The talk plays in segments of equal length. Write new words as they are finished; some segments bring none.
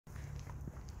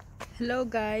Hello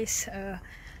guys,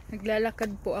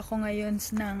 naglalakad po ako ngayon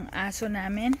ng aso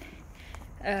namin.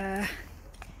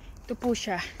 Ito po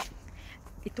siya.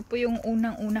 Ito po yung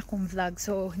unang-una kong vlog,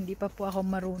 so hindi pa po ako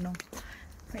marunong.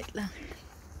 Wait lang.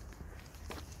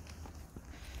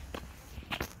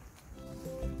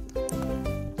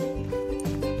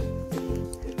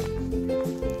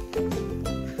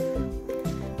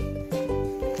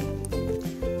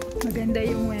 Maganda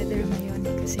yung weather ngayon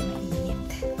kasi mainit.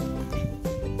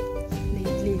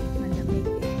 Lately, malamig.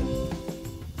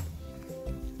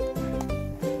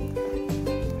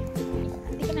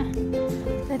 Tika na.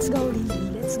 Let's go, Lili.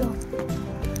 Let's go.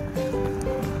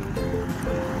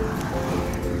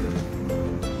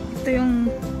 Ito yung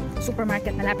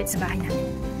supermarket malapit sa bahay namin.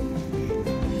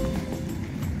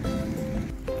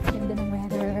 Ganda ng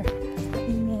weather.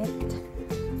 Init.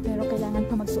 Pero kailangan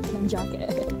pa magsuot ng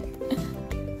jacket.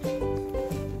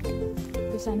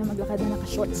 Sana maglakad na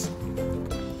naka-shorts.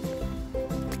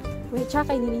 Wait,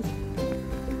 tsaka kay Lili.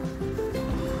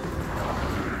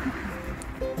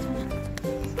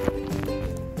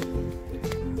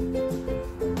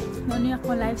 Muna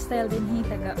ako lifestyle din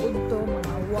taga-udto,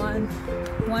 mga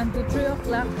 1 to 3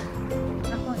 o'clock.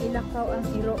 Akong ilakaw ang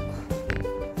iro.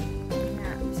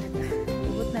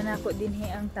 Ibot na ako din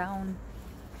ang town.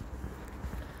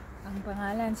 Ang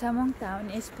pangalan sa mong town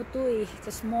is Ptuj.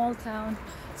 It's a small town.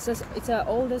 It's the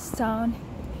oldest town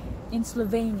in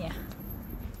Slovenia.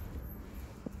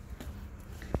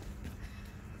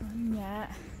 Kanya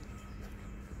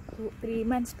 3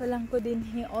 months pa lang ko din.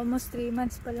 Almost 3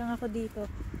 months pa lang ako dito.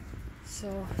 So,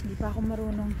 hindi pa ako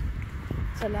marunong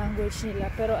sa language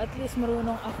nila. Pero at least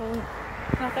marunong ako.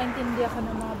 Nakakaintindi ako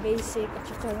ng mga basic at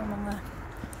saka yung mga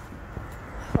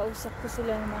kausap ko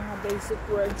sila ng mga basic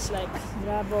words like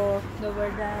bravo,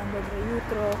 dobardan, dobre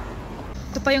jutro.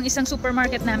 Ito pa yung isang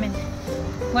supermarket namin.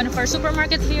 One of our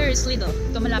supermarket here is Lidl.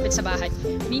 Ito malapit sa bahay.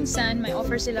 Minsan may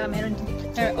offer sila, meron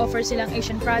offer silang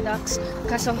Asian products.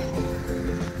 Kaso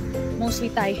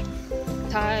mostly Thai,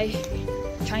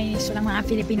 Chinese, walang mga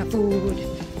Filipino food.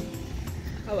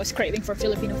 I was craving for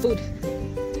Filipino food.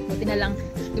 Buti na lang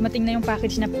dumating na yung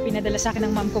package na pinadala sa akin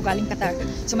ng mom ko galing Qatar.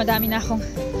 So madami na akong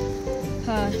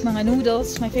mga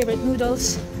noodles, my favorite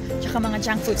noodles, tsaka mga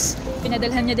junk foods.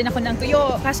 Pinadalhan niya din ako ng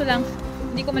tuyo, kaso lang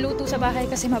hindi ko maluto sa bahay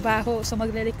kasi mabaho. So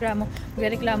magrereklamo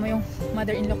yung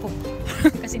mother-in-law ko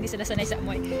kasi hindi sila sanay sa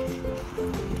amoy.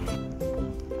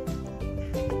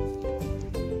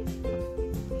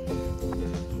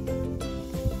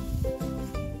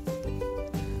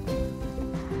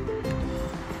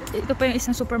 Ito pa yung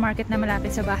isang supermarket na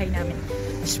malapit sa bahay namin.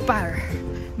 Spar.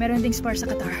 Meron ding Spar sa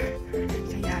Qatar.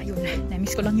 Kaya yun,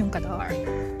 na-miss ko lang yung Qatar.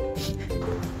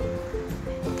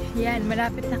 Yan,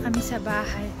 malapit na kami sa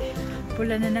bahay.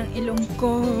 Pula na ng ilong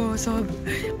ko. So,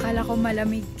 kala ko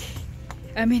malamig.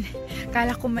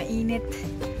 Kala ko mainit.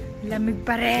 Lamig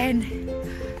pa rin.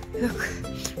 Look,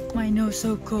 my nose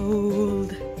so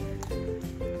cold.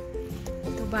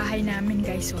 Ito bahay namin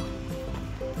guys. So,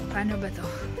 paano ba to?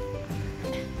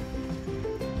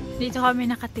 Dito kami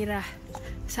nakatira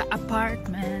sa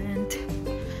apartment.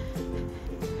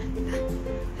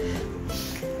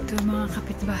 Ito mga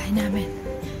kapitbahay namin.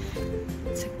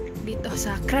 Dito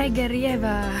sa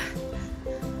Krajgerieva.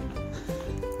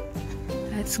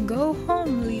 Let's go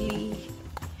home, Lili.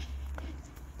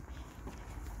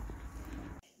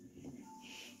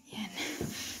 Yan.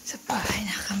 Sa bahay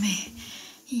na kami.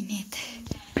 Init.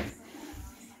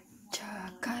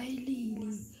 Tsaka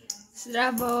Lili.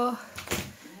 Zdravo.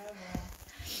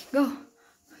 Go.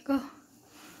 Go.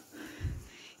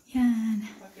 Yan.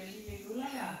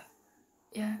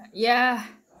 Yeah.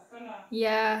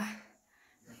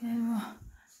 Yan mo.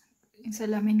 Yung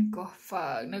salamin ko,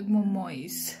 fog,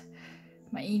 nagmo-moist.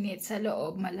 Mainit sa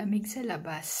loob, malamig sa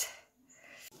labas.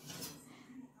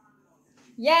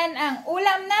 Yan ang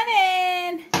ulam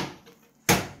namin!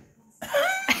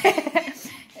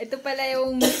 Ito pala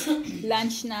yung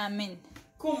lunch namin.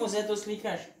 Como se to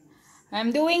slikaš? I'm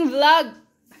doing vlog.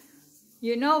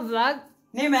 You know vlog?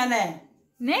 Ne mene.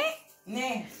 Ne?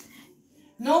 Ne.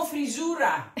 No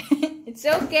frizura. It's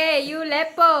okay, you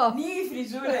lepo. Ni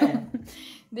frizure.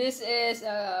 This is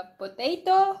a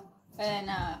potato and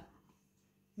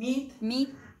Meat.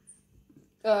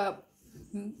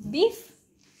 Beef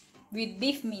with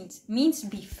beef minced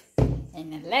beef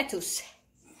and a lettuce.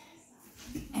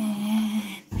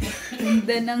 And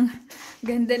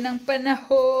ganda ng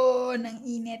panahon, ng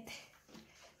init.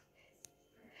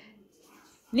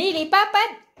 Lili,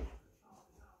 papad!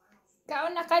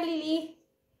 Kaon na ka, Lili.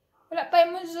 Wala pa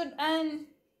yung sudan.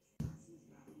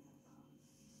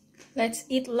 Let's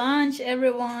eat lunch,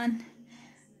 everyone.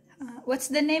 What's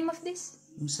the name of this?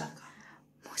 Musaka.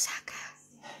 Musaka.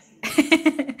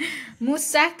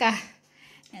 Musaka.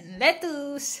 And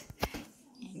lettuce.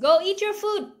 Go eat your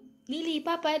food. Lili,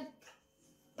 papad.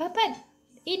 Papad.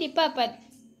 Idi, papad.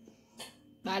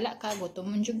 Bala ka,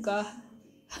 gutom mo ka.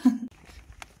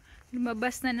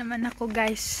 Lumabas na naman ako,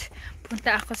 guys.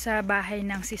 Punta ako sa bahay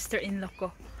ng sister-in-law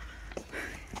ko.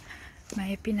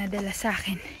 May pinadala sa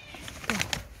akin. Ito.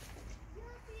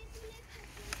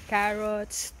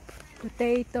 Carrots,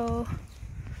 potato,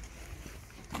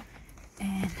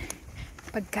 and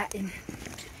pagkain.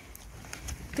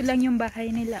 Ito lang yung bahay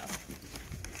nila, oh.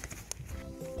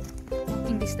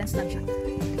 Walking distance lang siya.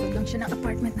 Ito lang siya ng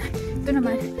apartment na. Ito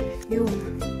naman, yung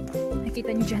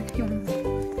nakita nyo dyan, yung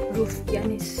roof.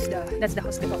 Yan is that's the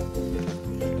hospital.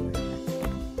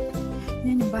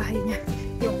 Yan yung bahay niya.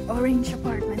 Yung orange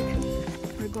apartment.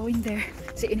 We're going there.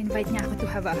 So, in-invite niya ako to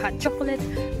have a hot chocolate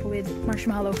with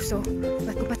marshmallow. So,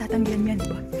 ba't ko patatanggihan yan,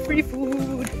 diba? Free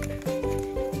food!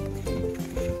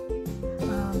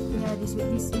 Yeah,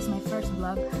 this is my first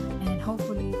vlog. And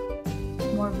hopefully,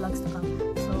 more vlogs to come.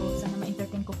 So, sana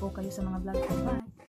ma-entertain ko po kayo sa mga vlog. Bye!